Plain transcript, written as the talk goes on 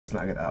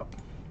Knock it out.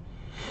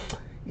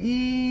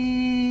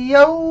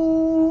 Yo!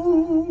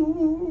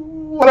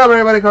 What up,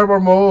 everybody?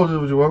 Cardboard Moles,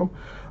 you're welcome.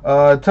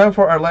 Time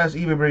for our last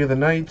eBay break of the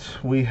night.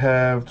 We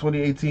have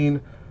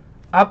 2018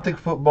 Optic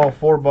Football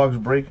 4-box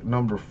break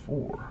number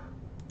 4.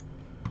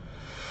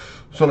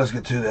 So let's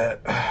get to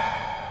that.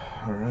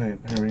 All right,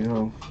 here we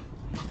go.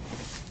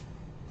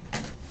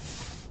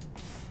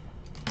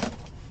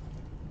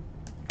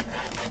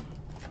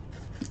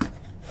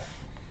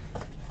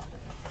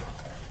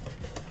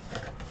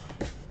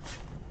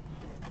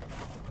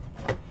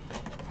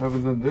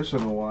 Haven't done this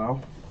in a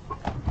while.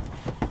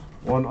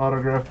 One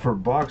autograph per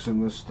box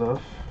in this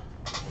stuff.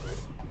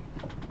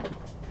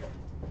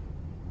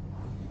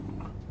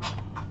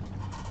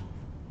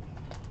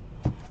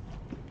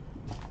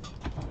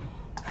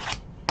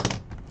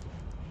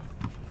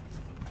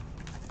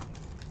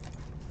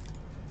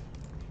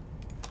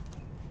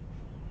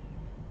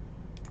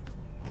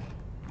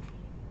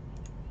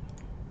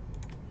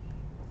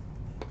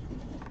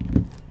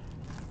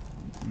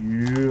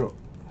 Yeah.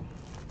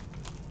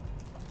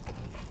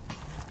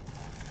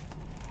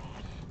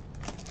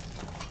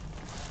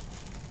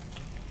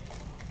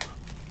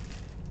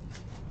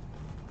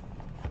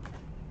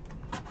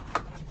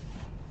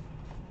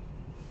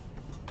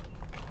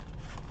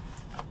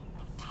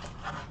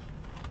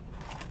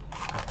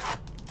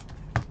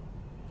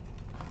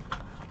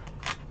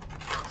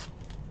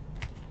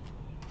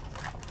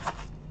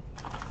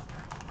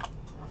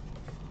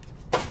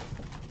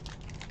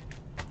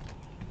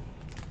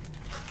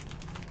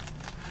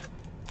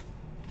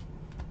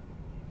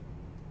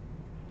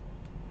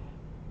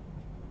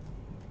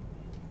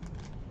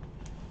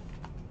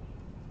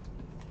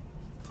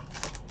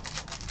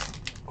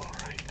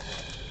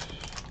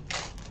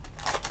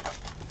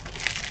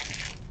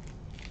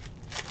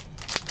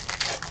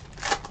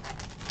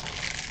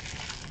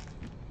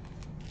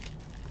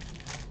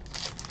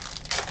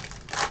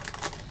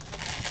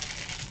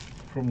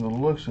 From the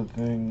looks of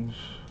things,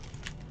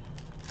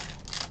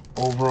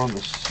 over on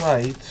the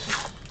site,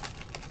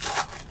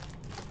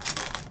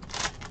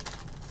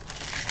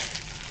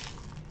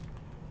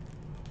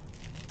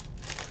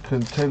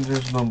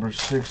 Contenders number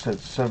 6 at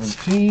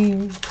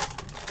 17,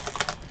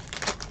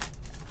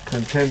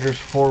 Contenders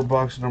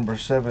 4-box number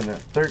 7 at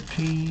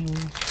 13,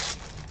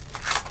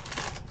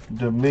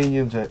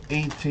 Dominions at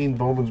 18,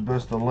 Bowman's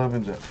Best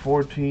 11s at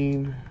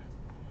 14,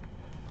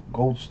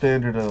 Gold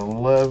Standard at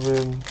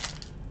 11,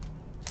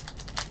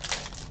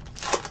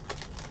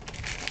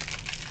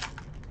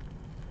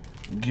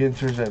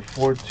 Ginter's at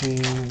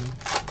 14.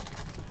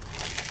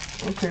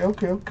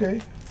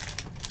 Okay.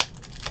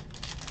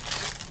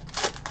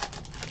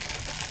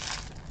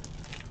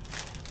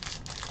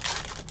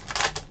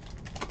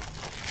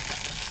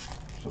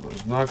 So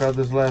let's knock out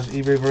this last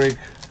eBay break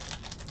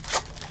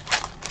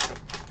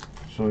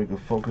so we can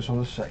focus on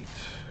the site.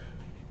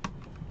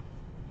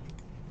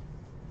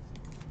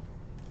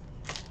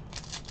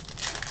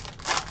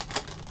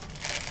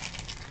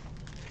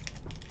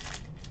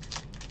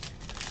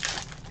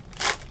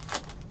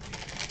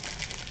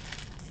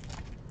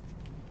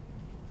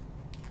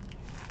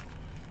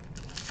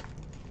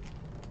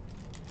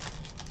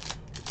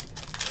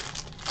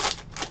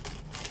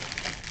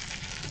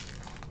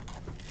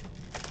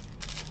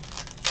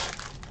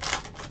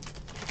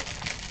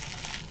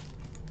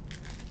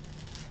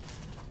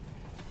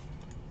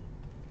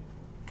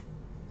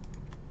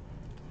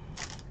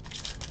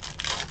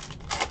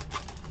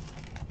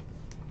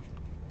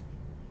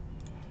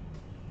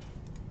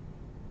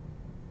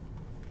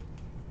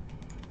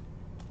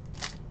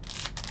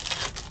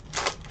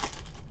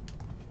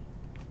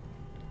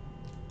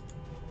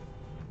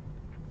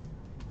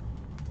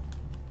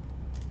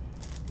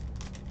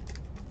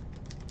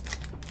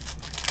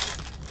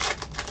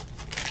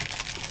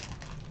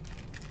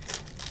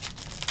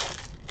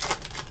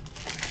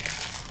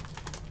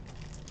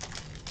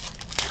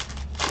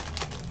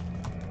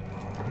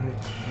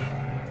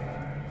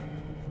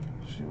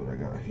 See what I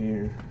got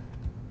here.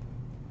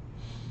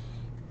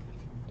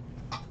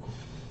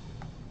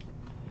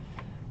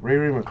 Ray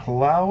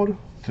McLeod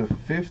to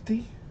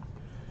 50.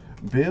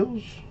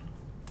 Bills.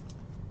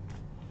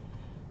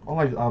 I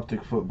like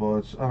Optic football.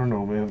 It's, I don't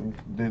know, man.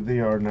 They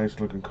are nice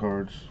looking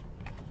cards.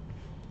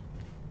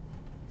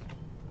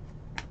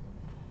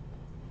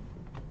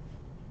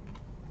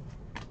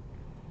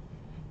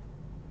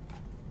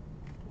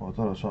 Oh, I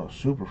thought I saw a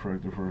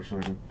superfractor for a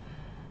second.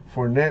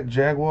 Fournette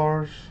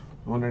Jaguars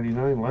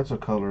 199. Lots of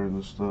color in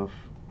this stuff.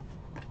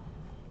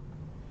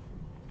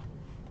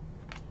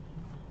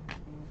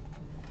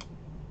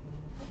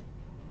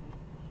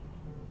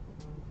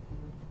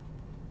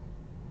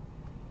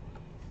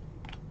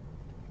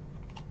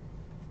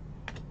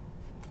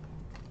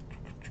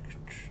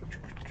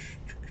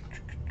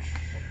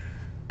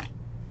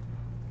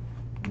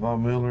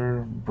 Von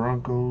Miller,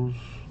 Broncos,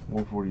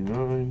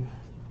 149.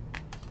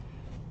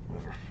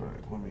 Matter of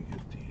fact, let me get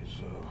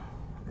these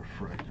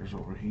refractors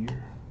over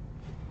here.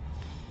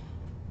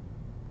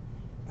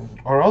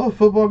 Are all the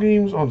football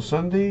games on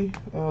Sunday?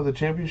 The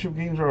championship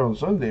games are on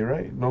Sunday,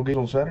 right? No games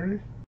on Saturday?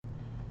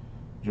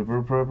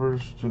 Jabir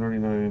Preppers,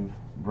 299.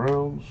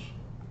 Browns.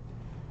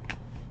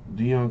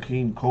 Deion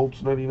King,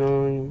 Colts,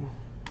 99.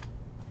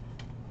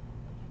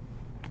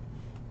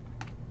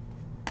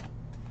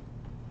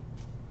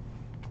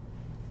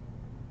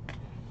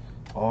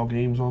 All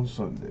games on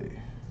Sunday.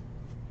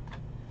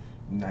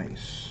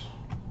 Nice.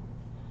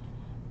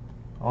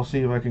 I'll see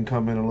if I can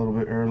come in a little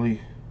bit early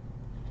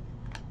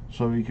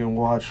so we can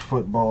watch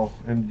football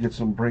and get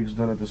some breaks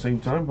done at the same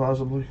time,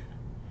 possibly.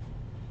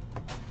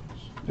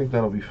 I think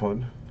that'll be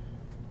fun.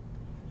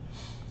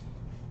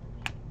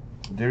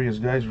 Darius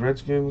Guys,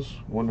 Redskins,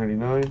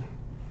 199.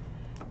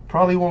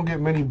 Probably won't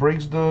get many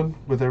breaks done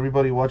with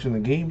everybody watching the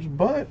games,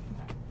 but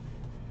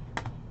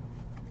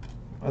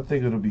I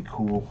think it'll be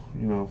cool,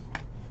 you know.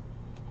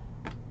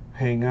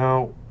 Hang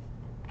out,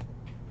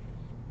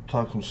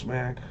 talk some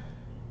smack.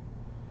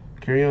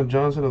 Kerryon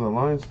Johnson of the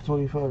Lions,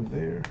 25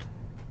 there.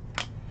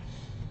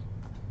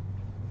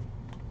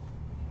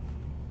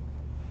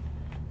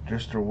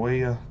 Jester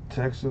Weah,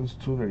 Texans,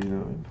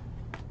 299.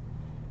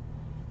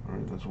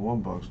 Alright, that's one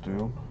box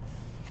down.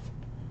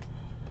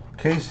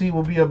 KC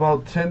will be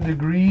about 10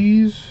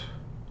 degrees.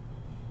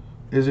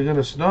 Is it going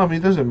to snow? I mean,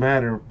 it doesn't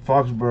matter.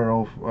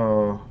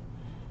 Foxborough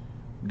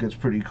gets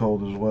pretty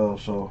cold as well,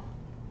 so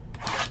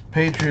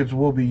Patriots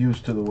will be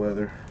used to the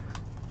weather.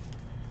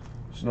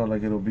 It's not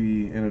like it'll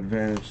be an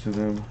advantage to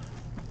them.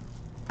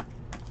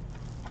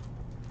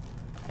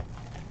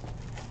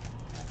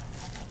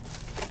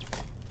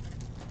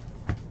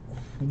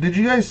 Did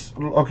you guys...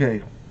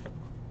 Okay.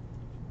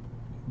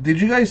 Did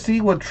you guys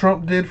see what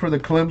Trump did for the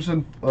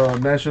Clemson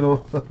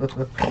national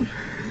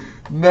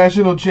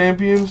national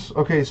champions?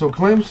 Okay, so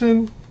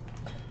Clemson,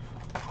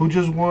 who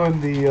just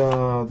won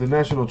the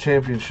national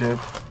championship,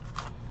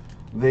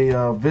 they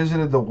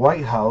visited the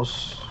White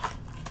House.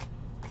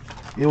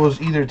 It was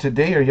either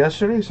today or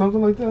yesterday,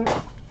 something like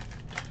that.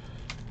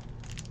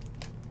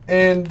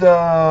 And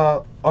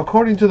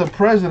according to the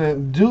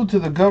president, due to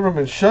the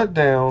government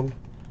shutdown,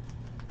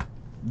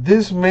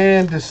 this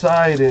man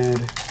decided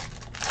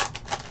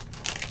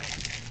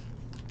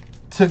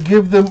to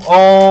give them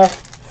all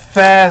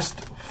fast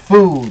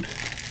food.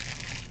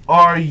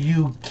 Are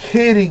you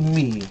kidding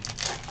me?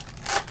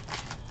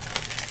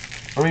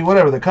 I mean,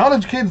 whatever. The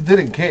college kids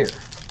didn't care.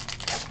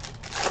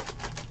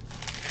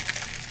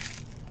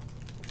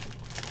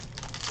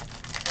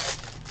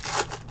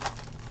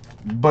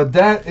 But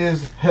that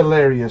is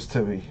hilarious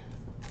to me.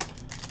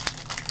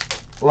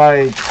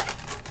 Like,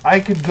 I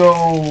could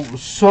go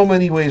so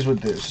many ways with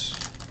this.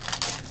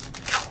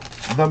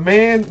 The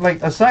man,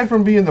 like, aside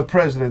from being the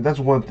president, that's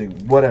one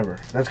thing. Whatever.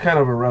 That's kind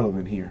of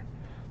irrelevant here.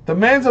 The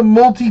man's a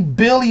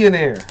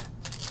multi-billionaire.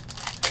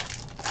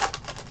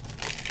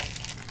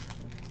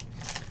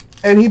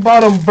 And he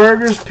bought him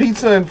burgers,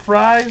 pizza, and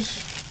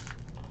fries.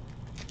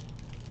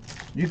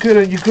 You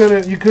couldn't,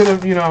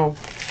 you know,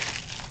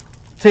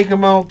 take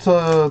him out to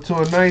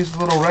a nice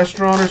little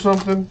restaurant or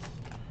something.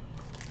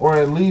 Or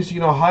at least,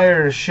 you know,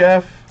 hire a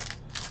chef.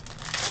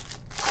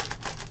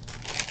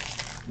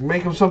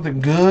 Make him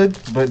something good,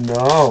 but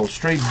no,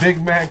 straight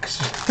Big Macs.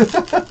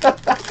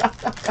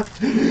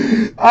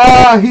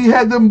 He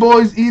had them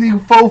boys eating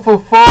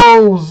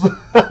faux-for-faux.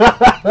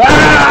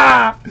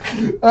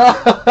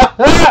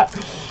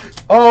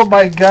 Oh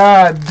my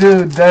God,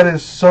 dude, that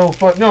is so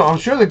fun. No, I'm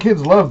sure the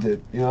kids loved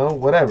it. You know,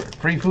 whatever.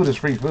 Free food is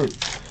free food,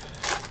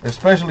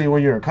 especially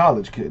when you're a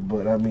college kid.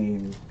 But I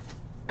mean,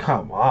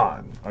 come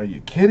on, are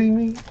you kidding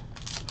me?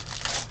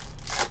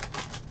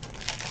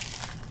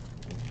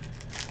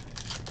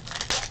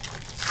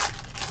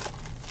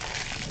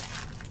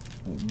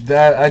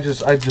 That I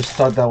just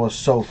thought that was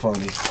so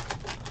funny.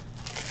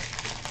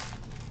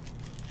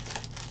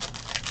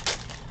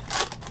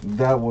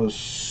 That was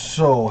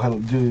so,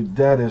 dude,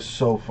 that is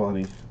so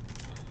funny.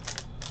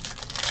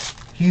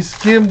 He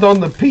skimmed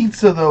on the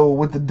pizza though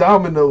with the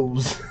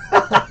Dominoes.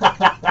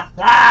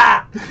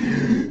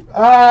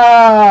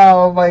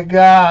 Oh my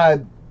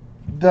God,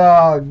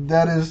 dog,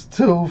 that is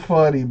too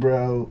funny,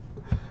 bro.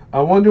 I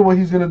wonder what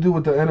he's gonna do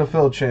with the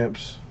NFL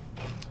champs.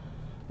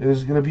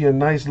 It's going to be a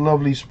nice,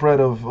 lovely spread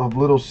of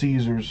Little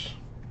Caesars.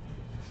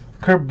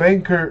 Kurt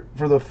Benkert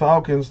for the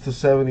Falcons to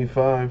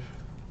 75.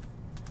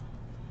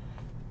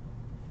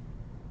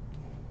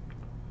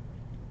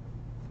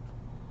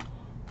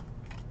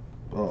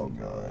 Oh,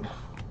 God.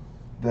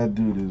 That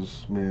dude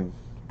is, man.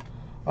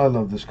 I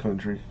love this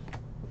country.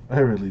 I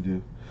really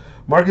do.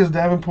 Marcus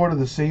Davenport of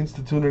the Saints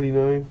to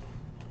 299.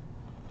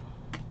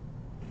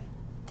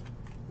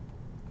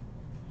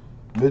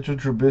 Mitchell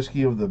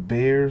Trubisky of the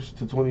Bears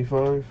to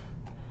 25.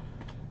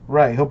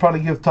 Right, he'll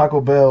probably give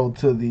Taco Bell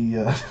to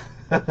the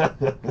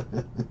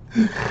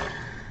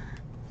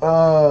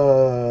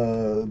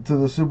to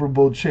the Super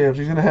Bowl champs.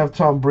 He's gonna have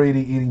Tom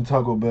Brady eating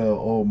Taco Bell.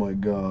 Oh my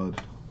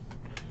God.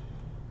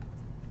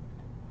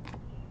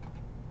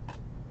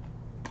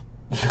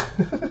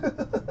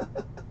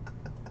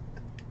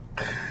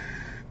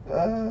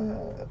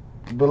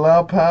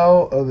 Bilal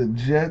Powell of the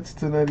Jets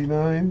to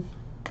 99.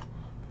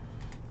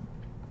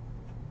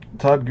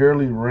 Todd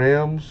Gurley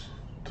Rams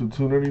to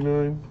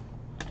 299.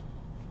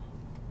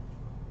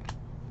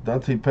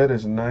 Dante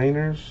Pettis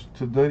Niners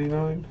to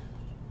 99.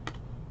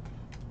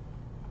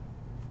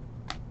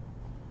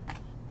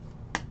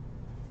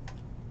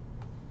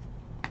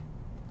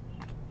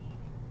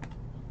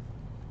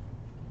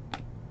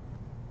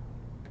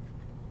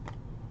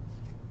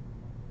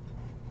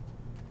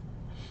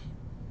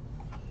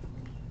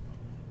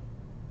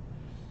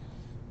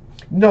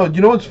 No,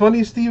 you know what's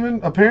funny, Steven?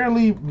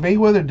 Apparently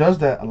Mayweather does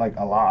that like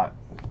a lot.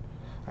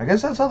 I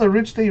guess that's how the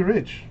rich stay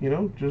rich. You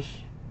know, just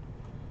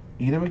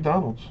eat at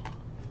McDonald's,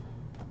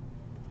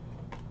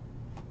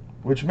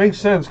 which makes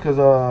sense because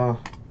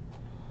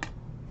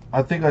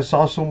I think I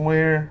saw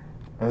somewhere.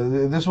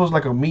 This was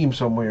like a meme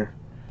somewhere,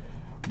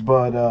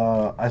 but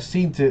I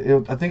seen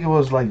I think it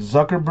was like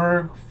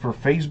Zuckerberg for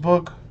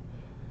Facebook.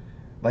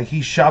 Like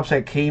he shops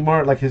at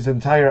Kmart. Like his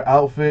entire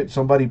outfit,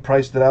 somebody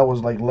priced it out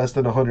was like less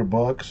than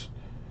 $100.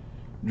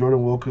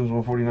 Jordan Wilkins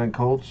 149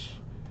 Colts,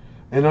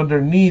 and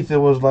underneath it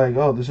was like,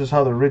 oh, this is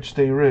how the rich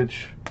stay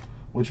rich,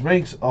 which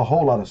makes a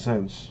whole lot of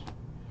sense.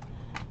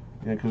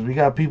 Yeah, because we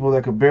got people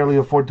that could barely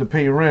afford to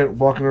pay rent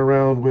walking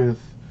around with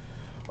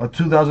a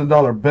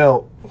 $2,000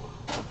 belt.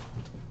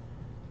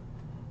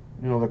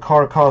 You know, the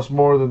car costs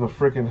more than the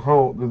freaking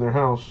home, than their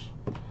house.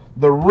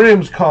 The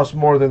rims cost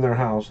more than their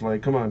house.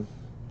 Like, come on.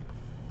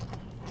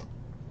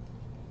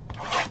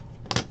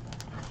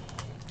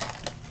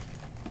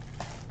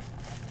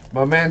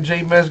 My man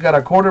J Mess got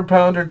a quarter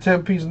pounder,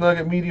 10-piece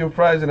nugget, medium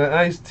fries, and an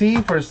iced tea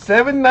for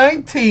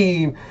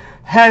 $7.19.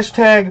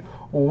 Hashtag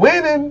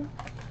winning.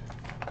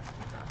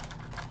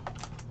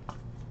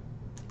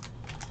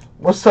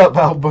 What's up,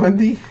 Al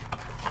Bundy?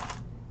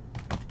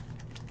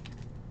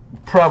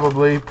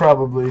 Probably.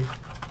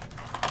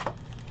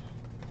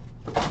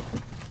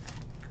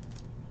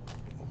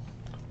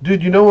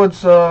 Dude, you know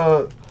what's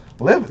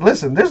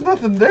listen,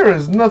 there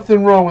is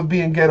nothing wrong with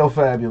being ghetto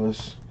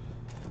fabulous.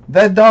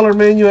 That dollar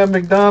menu at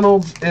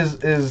McDonald's is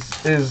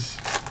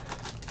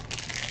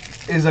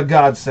a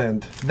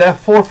godsend. That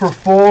 4 for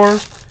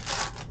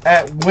 $4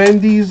 at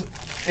Wendy's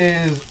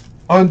is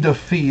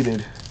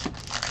undefeated.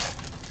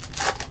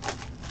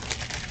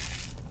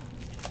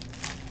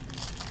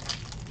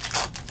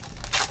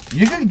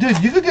 You could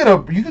get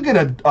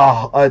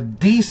a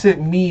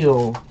decent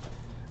meal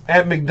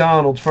at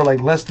McDonald's for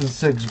like less than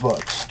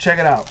 $6. Check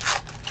it out.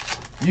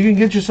 You can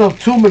get yourself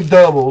 2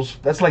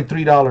 McDoubles. That's like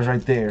 $3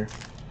 right there.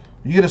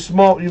 You get a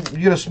small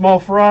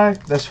fry.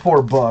 That's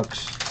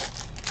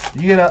 $4.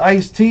 You get an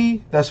iced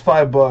tea. That's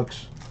 $5.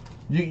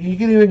 You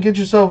can even get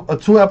yourself a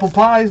 2 apple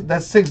pies.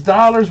 That's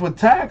 $6 with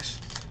tax.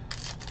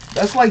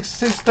 That's like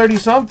 $6.30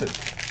 something.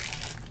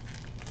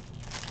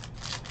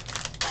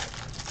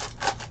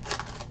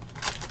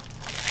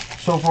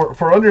 So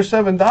for under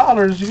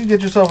 $7, you can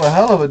get yourself a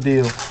hell of a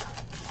deal.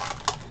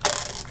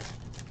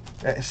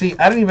 See,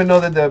 I didn't even know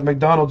that the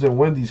McDonald's and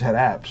Wendy's had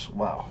apps.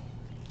 Wow.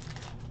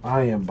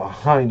 I am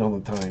behind on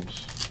the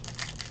times.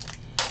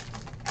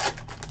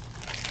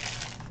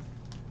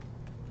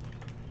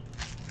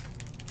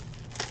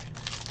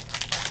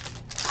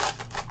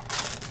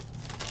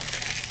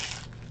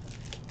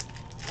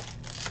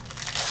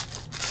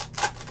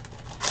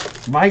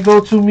 My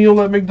go-to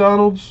meal at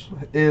McDonald's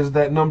is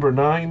that number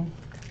 9.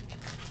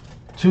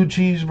 2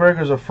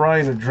 cheeseburgers, a fry,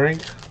 and a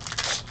drink.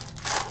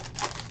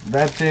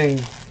 That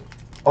thing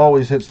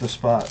always hits the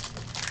spot.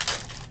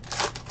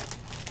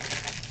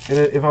 And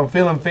if I'm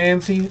feeling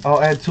fancy,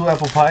 I'll add 2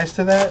 apple pies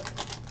to that.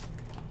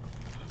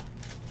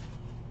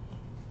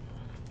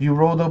 You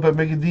rolled up at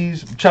Mickey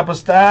D's, chopper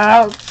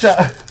style.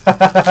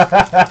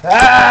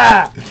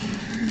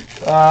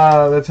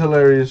 That's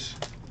hilarious.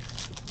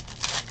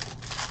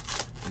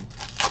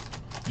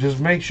 Just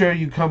make sure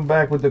you come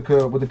back with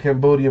the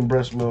Cambodian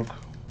breast milk.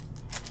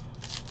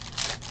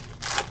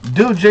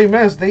 Dude,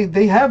 JMS,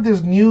 they have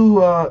this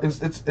new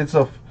it's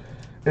a,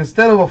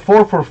 instead of a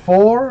 4 for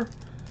 $4,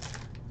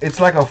 it's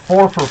like a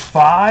 4 for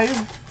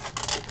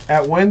 $5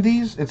 at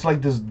Wendy's. It's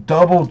like this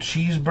double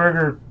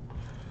cheeseburger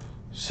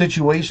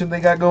situation they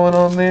got going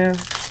on there.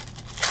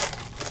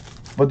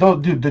 But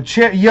don't, dude,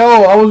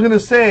 I was gonna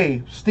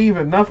say,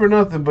 Steven, not for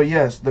nothing, but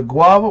yes, the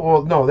guava.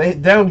 Well, no, they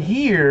down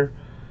here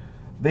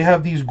they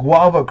have these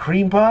guava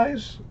cream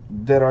pies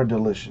that are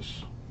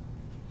delicious.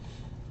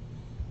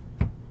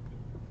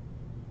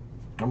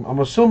 I'm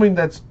assuming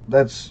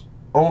that's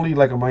only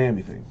like a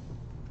Miami thing.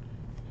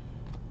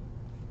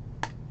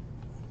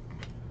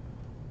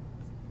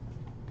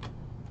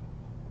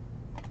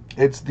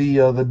 It's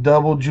the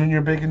double junior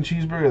bacon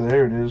cheeseburger.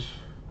 There it is.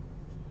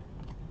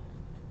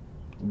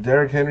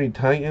 Derrick Henry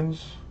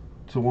Titans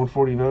to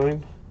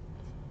 149.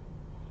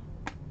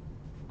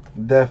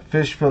 That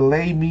fish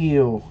fillet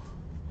meal.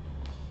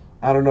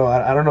 I don't know.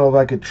 I don't know if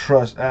I could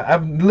trust.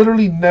 I've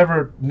literally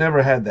never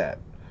had that.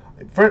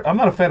 I'm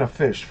not a fan of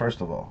fish, first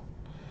of all.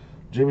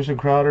 Jamison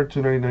Crowder,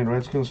 299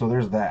 Redskins, so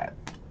there's that.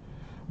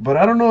 But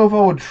I don't know if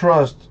I would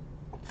trust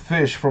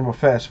fish from a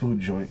fast food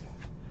joint.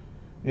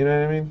 You know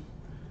what I mean?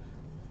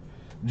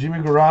 Jimmy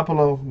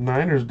Garoppolo,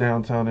 Niners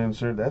downtown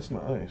insert. That's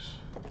nice.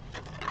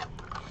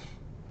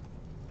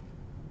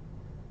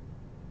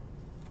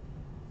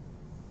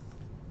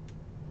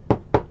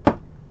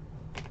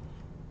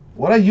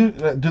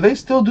 Do they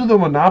still do the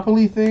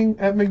Monopoly thing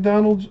at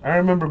McDonald's? I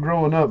remember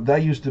growing up,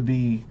 that used to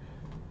be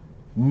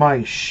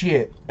my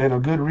shit, and a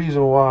good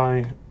reason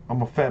why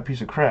I'm a fat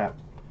piece of crap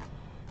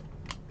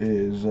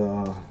is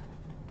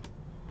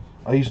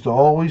I used to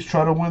always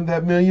try to win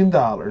that $1 million.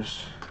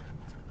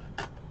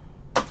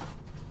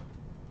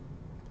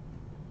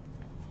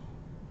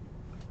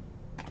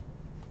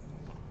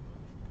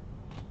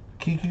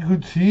 Kiki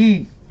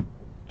Kuti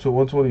to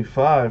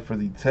 125 for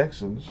the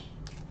Texans.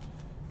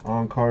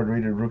 On-card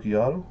rated rookie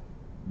auto.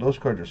 Those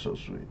cards are so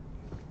sweet.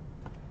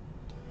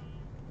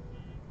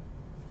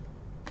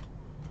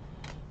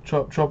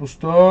 Chop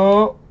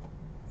stop.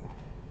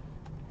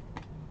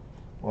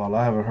 Well,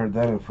 I haven't heard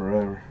that in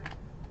forever.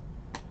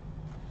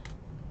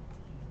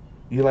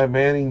 Eli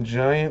Manning,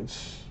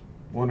 Giants,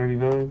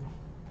 189.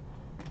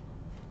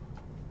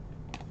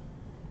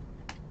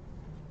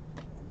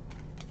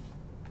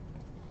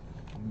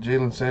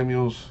 Jalen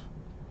Samuels,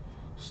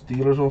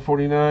 Steelers,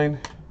 149.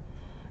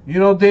 You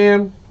know,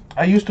 Dan,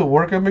 I used to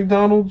work at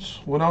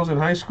McDonald's when I was in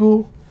high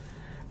school,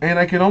 and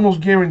I can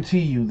almost guarantee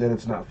you that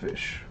it's not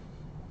fish.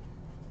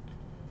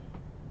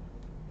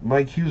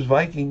 Mike Hughes,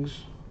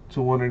 Vikings,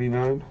 to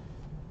 189.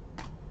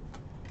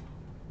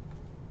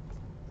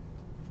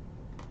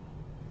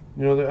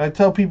 You know, I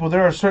tell people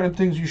there are certain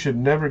things you should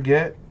never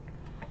get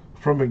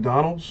from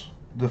McDonald's.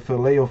 The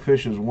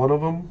Filet-O-Fish is one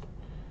of them.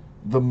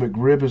 The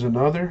McRib is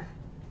another.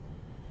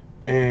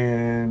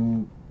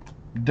 And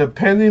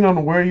depending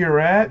on where you're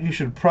at, you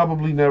should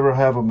probably never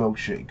have a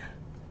milkshake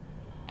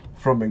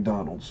from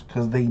McDonald's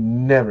because they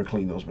never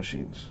clean those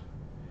machines.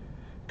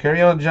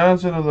 Kerryon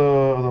Johnson of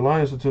the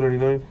Lions to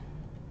 299.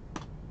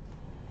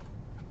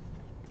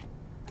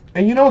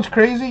 And you know what's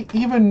crazy?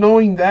 Even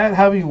knowing that,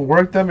 having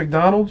worked at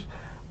McDonald's,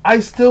 I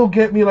still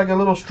get me like a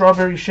little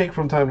strawberry shake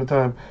from time to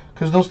time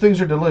because those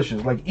things are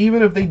delicious. Like,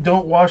 even if they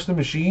don't wash the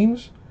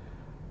machines,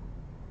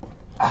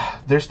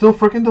 they're still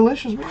freaking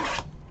delicious,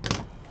 man.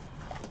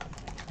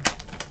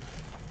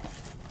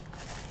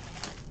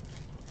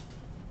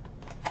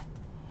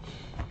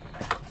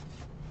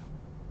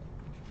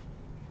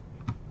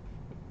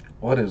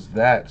 What is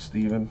that,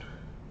 Steven?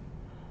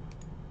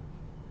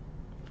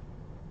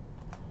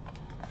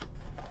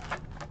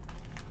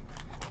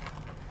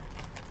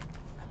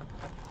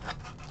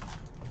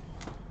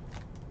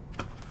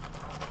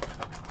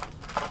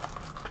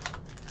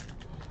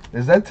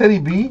 Is that Teddy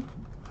B?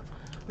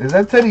 Is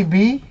that Teddy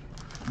B?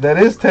 That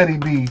is Teddy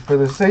B for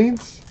the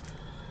Saints.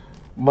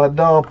 My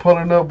dog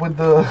pulling up with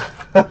the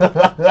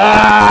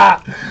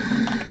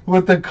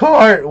with the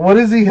cart. What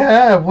does he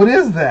have? What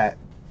is that?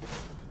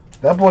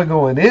 That boy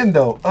going in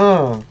though.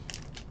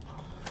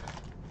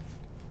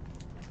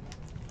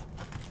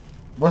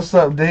 What's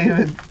up,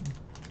 David?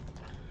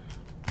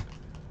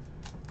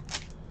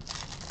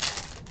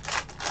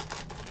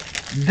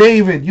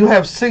 David, you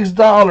have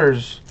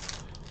 $6.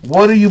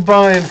 What are you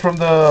buying from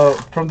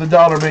the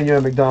dollar menu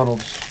at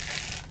McDonald's?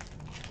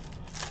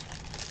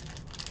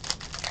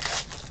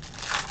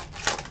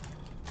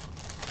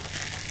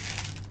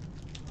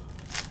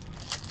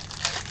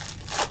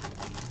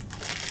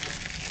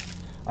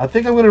 I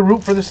think I'm going to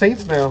root for the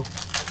Saints now.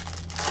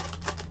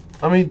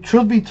 I mean,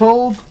 truth be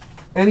told,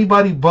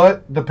 anybody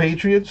but the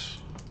Patriots.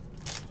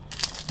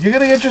 You're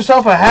going to get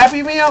yourself a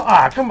Happy Meal?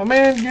 Ah, come on,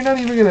 man. You're not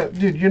even going to...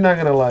 Dude, you're not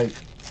going to like...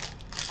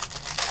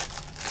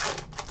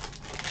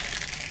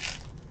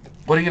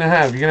 What are you going to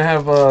have? You're going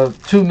to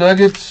have 2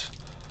 nuggets,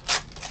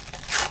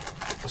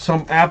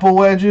 some apple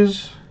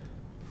wedges.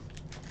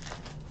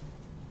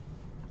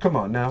 Come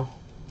on now.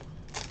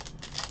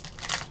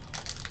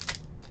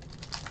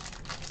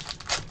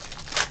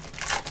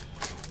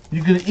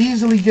 You could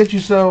easily get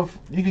yourself,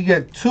 you could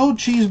get 2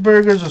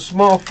 cheeseburgers, a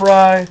small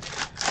fry,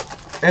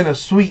 and a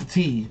sweet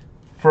tea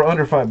for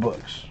under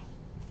 $5.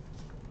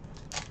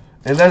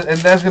 And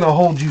that's going to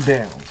hold you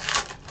down.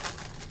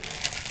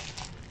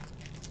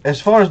 As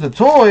far as the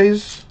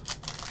toys,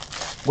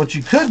 what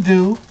you could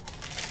do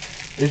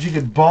is you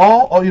could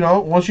ball,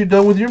 once you're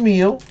done with your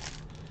meal,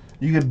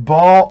 you could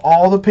ball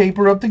all the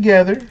paper up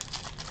together,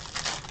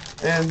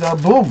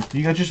 and boom,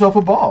 you got yourself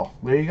a ball.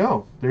 There you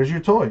go. There's your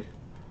toy.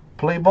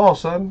 Play ball,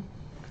 son.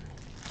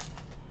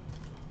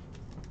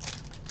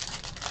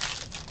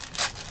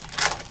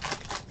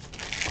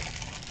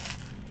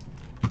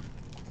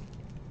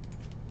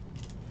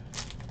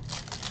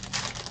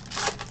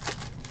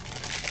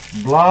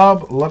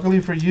 Blob, luckily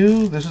for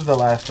you, this is the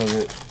last of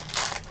it.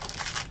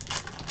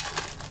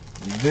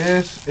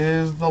 This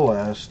is the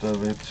last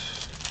of it.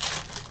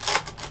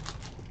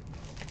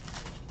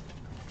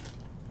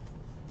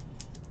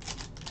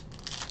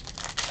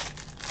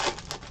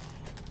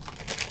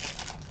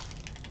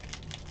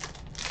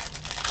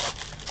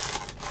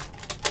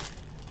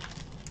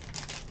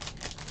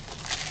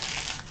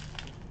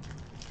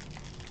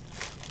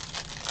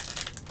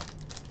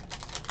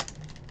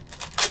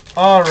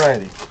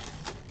 Alrighty.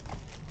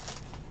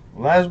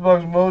 Last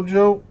box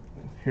mojo.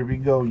 Here we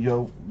go,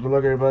 yo. Good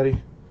luck,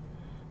 everybody.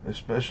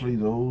 Especially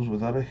those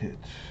without a hit.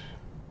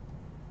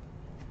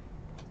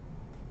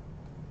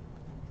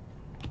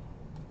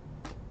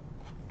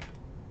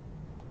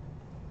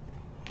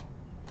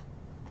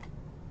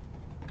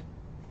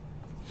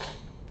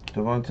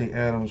 Devontae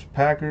Adams,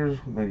 Packers,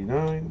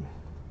 99.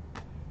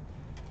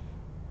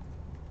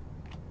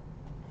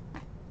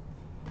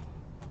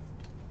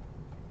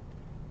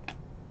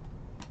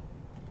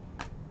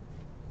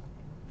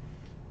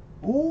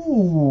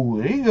 Ooh,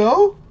 there you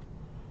go.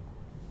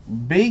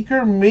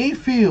 Baker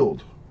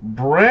Mayfield,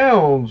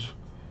 Browns,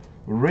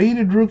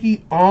 Rated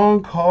rookie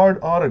on-card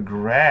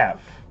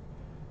autograph.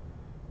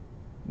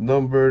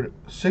 Numbered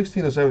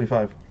 16 to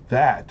 75.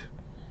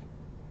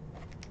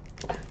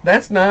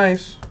 That's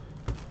nice.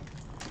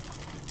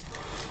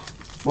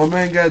 My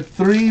man got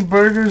 3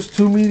 burgers,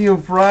 2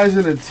 medium fries,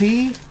 and a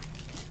tea.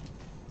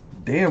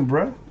 Damn,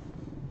 bruh.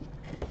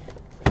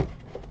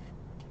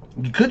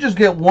 You could just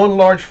get 1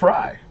 large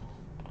fry.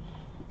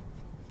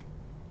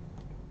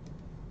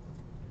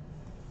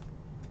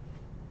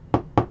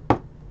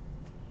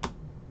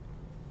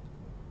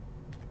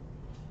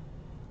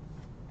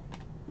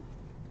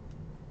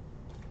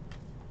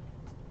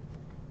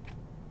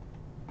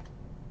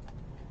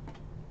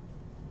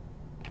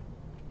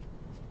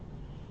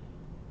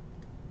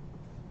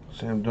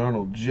 Sam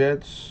Darnold,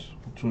 Jets,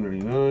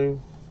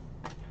 299.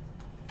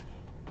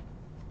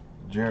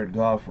 Jared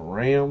Goff,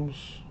 Rams,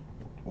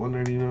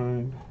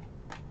 199.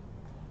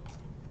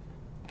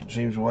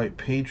 James White,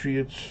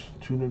 Patriots,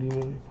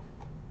 299.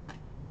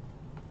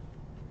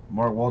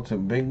 Mark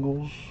Walton,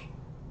 Bengals,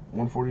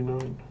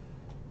 149.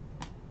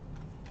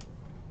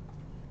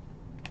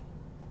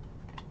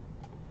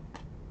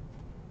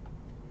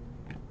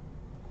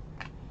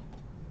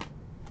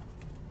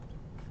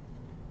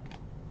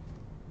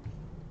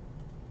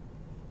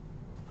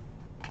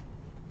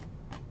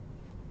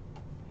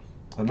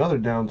 Another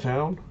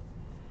downtown.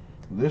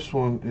 This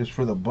one is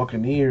for the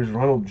Buccaneers.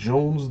 Ronald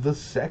Jones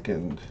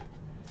II.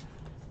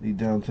 The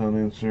downtown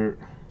insert.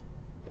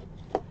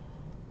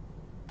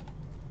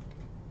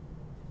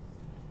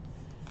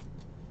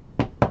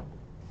 Alright,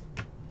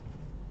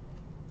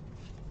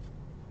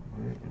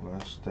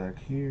 last stack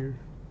here.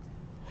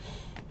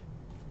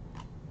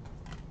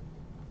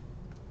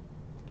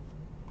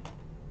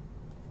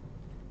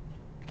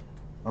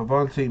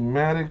 Avante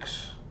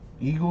Maddox,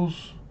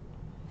 Eagles,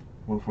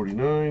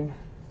 149.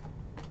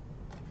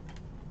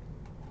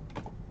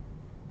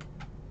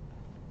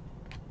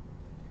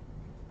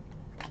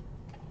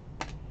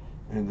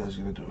 And that's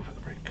going to do it for the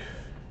break.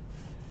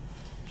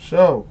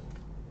 So,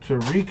 to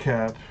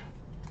recap,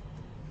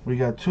 we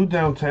got 2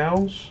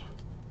 downtowns.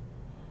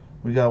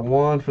 We got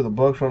one for the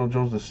Bucs, Ronald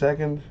Jones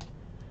II.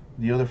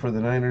 The other for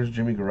the Niners,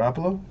 Jimmy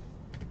Garoppolo.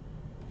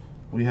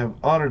 We have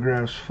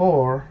autographs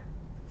for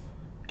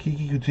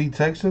Kiki Kuti,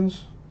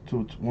 Texans,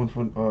 to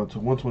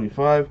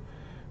 125.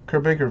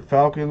 Kurt Baker,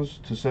 Falcons,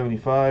 to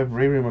 75.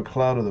 Ray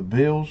McLeod of the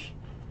Bills,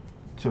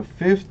 to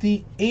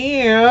 50.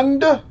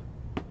 And a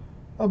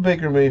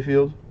Baker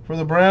Mayfield for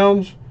the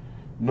Browns,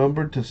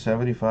 numbered to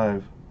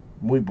 75.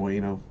 Muy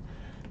bueno.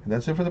 And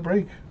that's it for the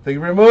break. Thank you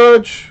very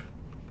much.